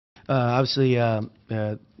Obviously,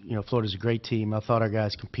 Florida's a great team. I thought our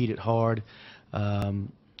guys competed hard.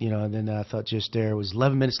 And then I thought just there was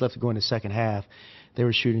 11 minutes left to go in the second half. They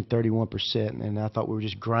were shooting 31%, and I thought we were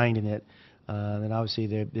just grinding it. And obviously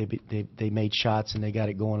they made shots and they got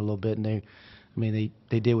it going a little bit, and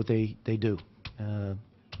they did what they do.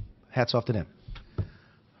 Hats off to them.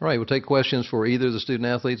 All right, we'll take questions for either of the student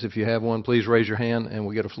athletes. If you have one, please raise your hand and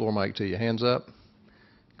we'll get a floor mic to you. Hands up.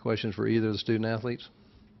 Questions for either of the student athletes?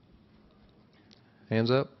 Hands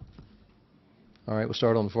up. All right, we'll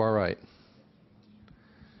start on the far right.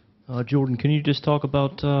 Jordan, can you just talk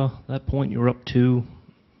about that point you were up 2,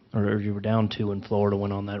 or you were down 2 and Florida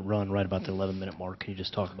went on that run right about the 11-minute mark? Can you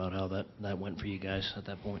just talk about how that went for you guys at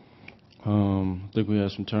that point? I think we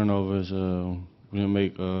had some turnovers. We didn't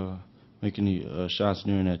make any shots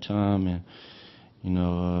during that time,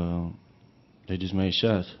 and they just made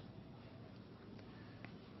shots.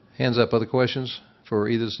 Hands up. Other questions for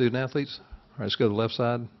either of the student athletes? All right, let's go to the left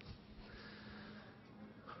side.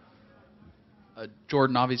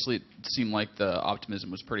 Jordan, obviously it seemed like the optimism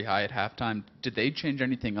was pretty high at halftime. Did they change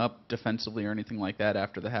anything up defensively or anything like that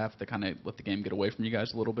after the half to kind of let the game get away from you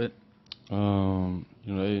guys a little bit? They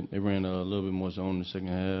ran a little bit more zone in the second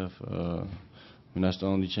half. That's the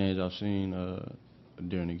only change I've seen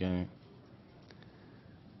during the game.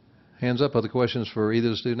 Hands up. Other questions for either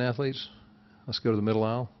of the student athletes? Let's go to the middle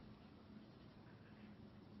aisle.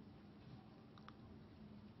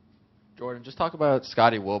 Jordan, just talk about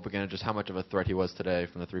Scotty Wolf again and just how much of a threat he was today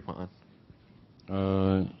from the three-point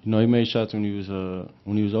line. He made shots when he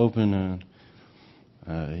was open,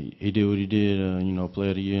 and he did what he did. Player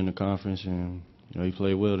of the year in the conference, and he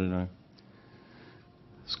played well tonight.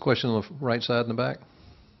 This question on the right side in the back.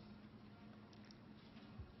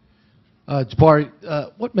 Jabari,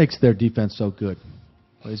 what makes their defense so good?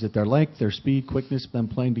 Is it their length, their speed, quickness, them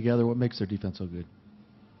playing together? What makes their defense so good?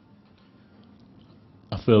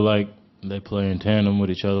 I feel like they play in tandem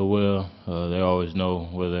with each other well. They always know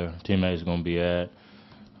where their teammates are going to be at.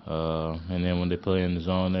 And then when they play in the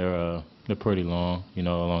zone, they're pretty long,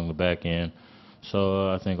 along the back end.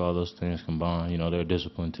 So I think all those things combined, they're a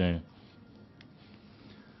disciplined team.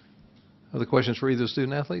 Other questions for either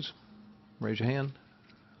student athletes? Raise your hand.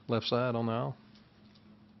 Left side on the aisle.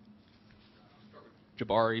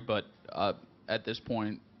 Jabari, but at this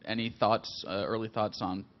point, any thoughts, early thoughts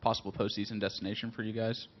on possible postseason destination for you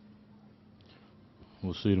guys?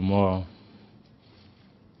 We'll see tomorrow.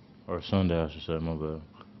 Or Sunday, I should say, my bad.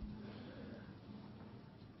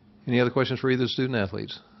 Any other questions for either student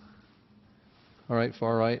athletes? All right,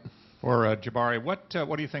 far right. Or Jabari, what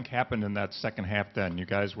do you think happened in that second half then? You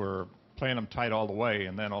guys were playing them tight all the way,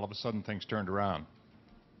 and then all of a sudden things turned around.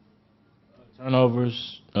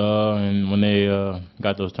 Turnovers, and when they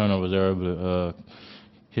got those turnovers, they were able to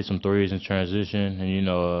hit some threes in transition,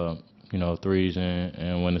 and threes,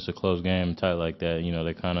 and when it's a close game tight like that,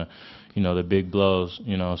 they kind of, the big blows,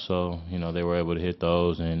 so they were able to hit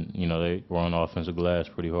those, and they were on the offensive glass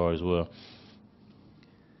pretty hard as well.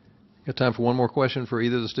 Got time for one more question for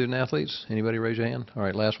either of the student athletes? Anybody raise your hand? All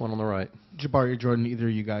right, last one on the right. Jabari or Jordan, either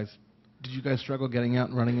of you guys, did you guys struggle getting out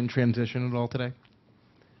and running in transition at all today?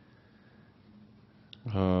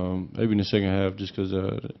 Maybe in the second half, just because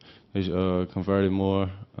they converted more.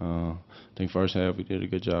 I think first half we did a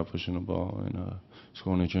good job pushing the ball and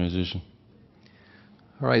scoring in transition.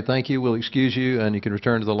 All right, thank you. We'll excuse you, and you can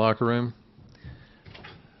return to the locker room.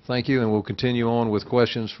 Thank you, and we'll continue on with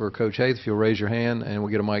questions for Coach Haith. If you'll raise your hand, and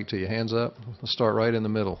we'll get a mic to you. Hands up. Let's start right in the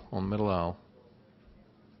middle, on the middle aisle.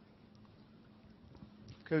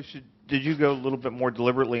 Coach, did you go a little bit more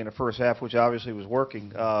deliberately in the first half, which obviously was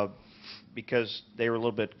working, because they were a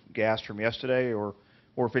little bit gassed from yesterday, or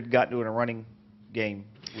if it got into a running game,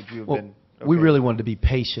 would you have been okay? We really wanted to be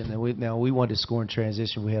patient, and we wanted to score in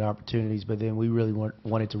transition. We had opportunities, but then we really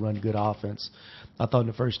wanted to run good offense. I thought in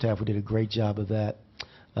the first half we did a great job of that,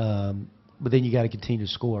 but then you got to continue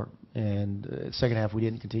to score. And second half we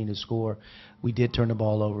didn't continue to score. We did turn the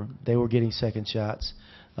ball over. They were getting second shots.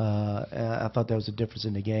 I thought that was a difference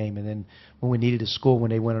in the game. And then when we needed to score, when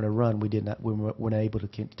they went on a run, we weren't able to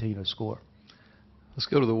continue to score. Let's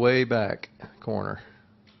go to the way back corner.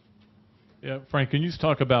 Yeah, Frank, can you just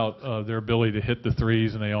talk about their ability to hit the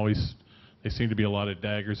threes? And they seem to be a lot of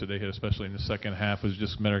daggers that they hit, especially in the second half. It was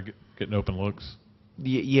just a matter of getting open looks.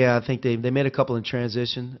 Yeah, I think they made a couple in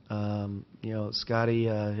transition. Scotty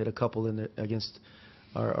hit a couple against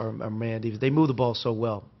our man defense. They move the ball so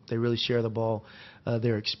well. They really share the ball.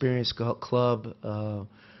 They're experienced club.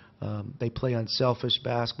 They play unselfish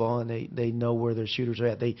basketball, and they know where their shooters are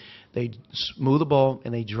at. They move the ball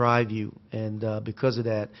and they drive you, and because of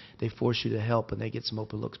that, they force you to help, and they get some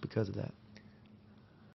open looks because of that.